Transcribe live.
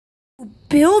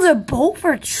Build a boat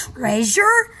for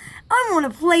treasure? I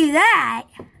want to play that.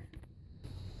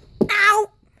 Ow!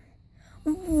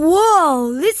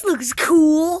 Whoa, this looks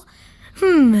cool.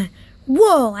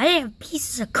 Whoa, I have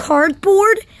pieces of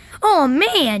cardboard? Oh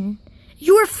man,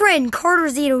 your friend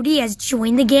Carter's 8OD has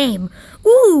joined the game.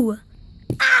 Ooh!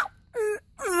 Ow!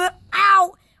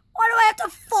 Ow! Why do I have to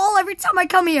fall every time I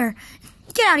come here?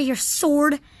 Get out of here,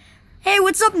 sword. Hey,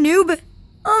 what's up, noob?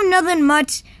 Oh, nothing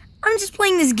much. I'm just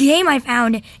playing this game I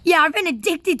found. Yeah, I've been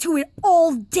addicted to it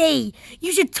all day.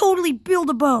 You should totally build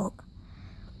a boat.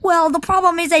 Well, the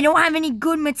problem is I don't have any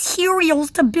good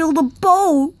materials to build a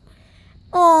boat.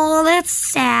 Oh, that's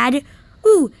sad.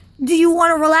 Ooh, do you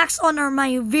want to relax on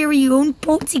my very own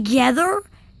boat together?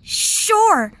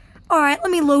 Sure. All right,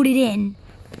 let me load it in.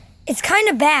 It's kind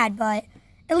of bad, but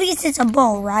at least it's a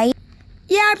boat, right?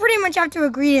 Yeah, I pretty much have to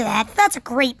agree to that. That's a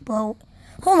great boat.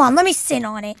 Hold on, let me sit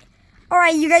on it. All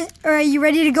right, you guys, you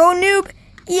ready to go, noob?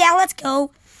 Yeah, let's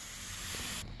go.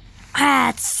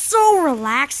 It's so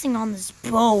relaxing on this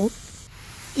boat.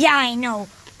 Yeah, I know.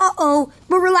 Uh-oh,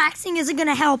 but relaxing isn't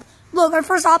gonna help. Look, our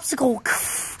first obstacle.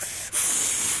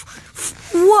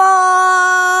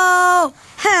 Whoa!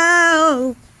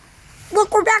 How?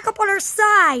 Look, we're back up on our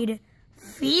side.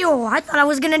 Phew, I thought I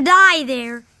was gonna die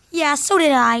there. Yeah, so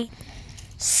did I.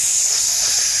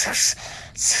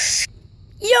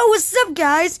 Yo, what's up,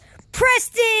 guys?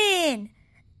 Preston!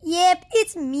 Yep,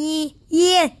 it's me.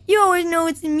 Yeah, you always know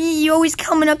it's me. You always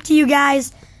coming up to you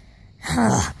guys.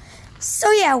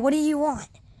 So yeah, what do you want?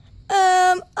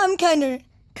 I'm kind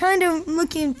of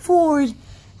looking forward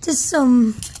to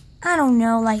some, I don't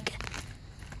know, like,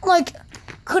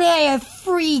 could I have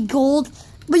free gold?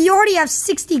 But you already have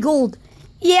 60 gold.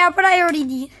 Yeah, but I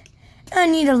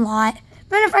need a lot.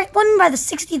 Matter of fact, let me buy the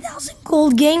 60,000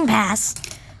 gold game pass.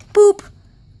 Boop.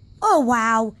 Oh,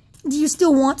 wow. Do you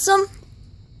still want some?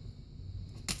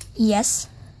 Yes.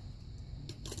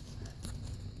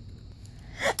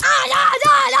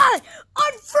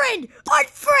 Unfriend!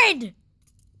 Unfriend!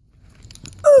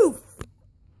 Oof!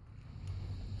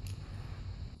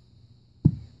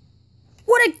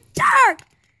 What a dark!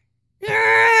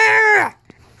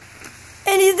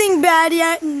 Anything bad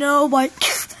yet? No, but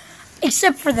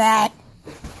except for that.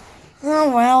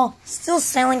 Oh well, still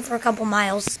sailing for a couple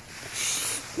miles.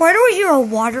 Why do I hear a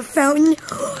water fountain?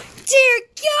 Dear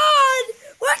God!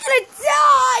 We're gonna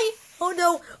die! Oh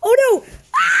no! Oh no!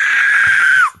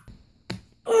 Ah!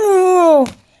 Oh!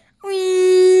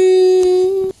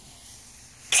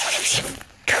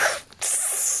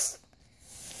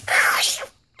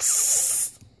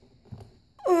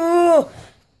 Oh!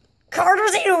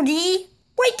 Carter's 8OD?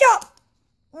 Wake up!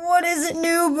 What is it,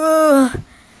 noob?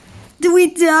 Did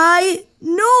we die?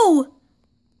 No!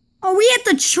 Are we at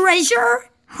the treasure?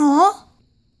 Huh?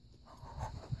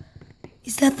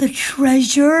 Is that the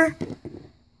treasure?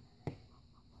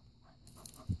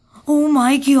 Oh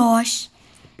my gosh.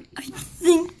 I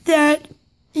think that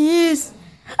is...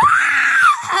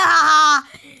 Ah!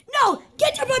 No!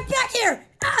 Get your butt back here!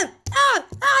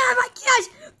 My gosh!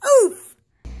 Oof!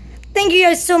 Thank you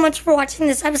guys so much for watching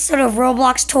this episode of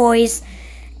Roblox Toys.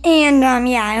 And,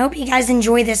 yeah, I hope you guys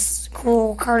enjoy this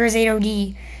cool Carter's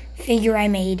 8OD figure I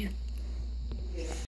made.